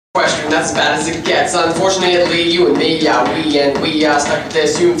and that's as bad as it gets. Unfortunately, you and me, we stuck with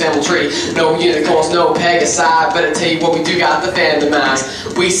this human family tree. No unicorns, no Pegasi. Better tell you what, we do got the fandom eyes.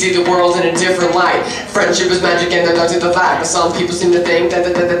 We see the world in a different light. Friendship is magic and they're not to the light. But some people seem to think that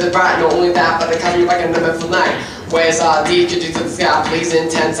they're right. Not only that, but they cover you back in the eventful night. Where's our D? Could you to the sky, please? In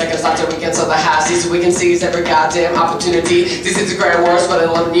 10 seconds after we get to the high seas, so we can seize every goddamn opportunity. These is a great words, but I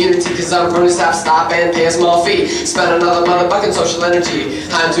love unity, cause I'm going to stop and pay a small fee. Spend another motherfucking social energy.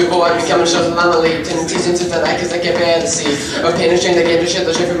 Time to avoid becoming chosen on the lead. And teaching to the night, cause I can't bear to see. A pain and shame, they gave a shit,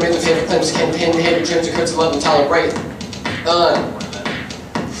 the shit for me, the favorite claims, can pin, hate, dreams, and curse, love, and tolerate.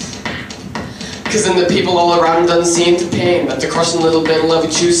 Cause then the people all around doesn't seem to pain, but the crushing little bit of love you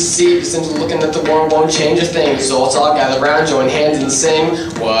choose to see. You seem to looking at the world won't change a thing. So let's all gather around, join hands and sing.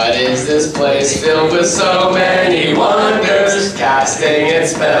 What is this place filled with so many wonders? Casting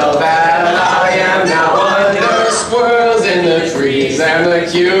its spell that I am now under. Squirrels in the trees and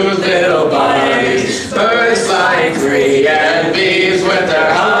the cute little bunnies. Birds flying free and bees with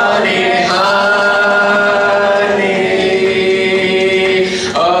their honey, honey.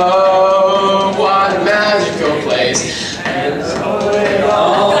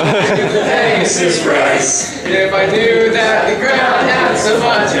 Is rice. If I knew that the ground had so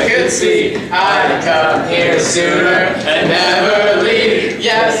much I could see, I'd come here sooner and never leave.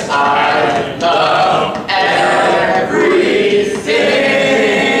 Yes, I love everything.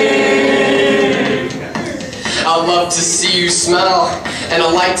 I love to see you smile, and I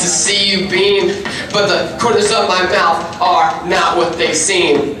like to see you beam, but the corners of my mouth are not what they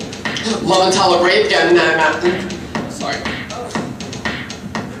seem. Love and tolerate, getting that sorry.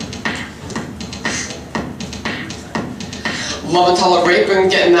 Love and tolerate, but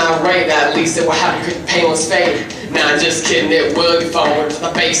getting that right, at least it will have a good painless fade. Nah, just kidding, it will be forward to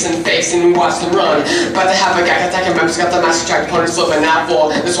the base and facing and watch them run. But to have a guy attacking members, got the master track opponents flipping out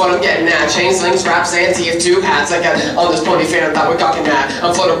for. That's what I'm getting at. Chain slings, wraps, and TF2 hats. I got on this pony fan that we're gawking at.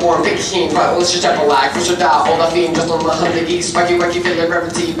 I'm floater born, pick a king, but let's just jump a lag. First or die, hold off eating, just on the 100 geese. Spiky, wacky, feeling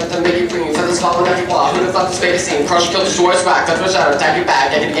gravity, but then make it green. Feathers falling every wall. Who'd have thought this made a scene? Crush, kill, destroy, swag, touch my shadow, tag you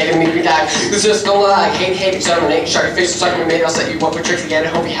back, get it, make me die. This just don't lie, hate, exterminate, shark face, suck me made. I'll set you up with tricks again.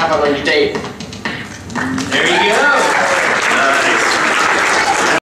 I hope you have it on your date. There you go.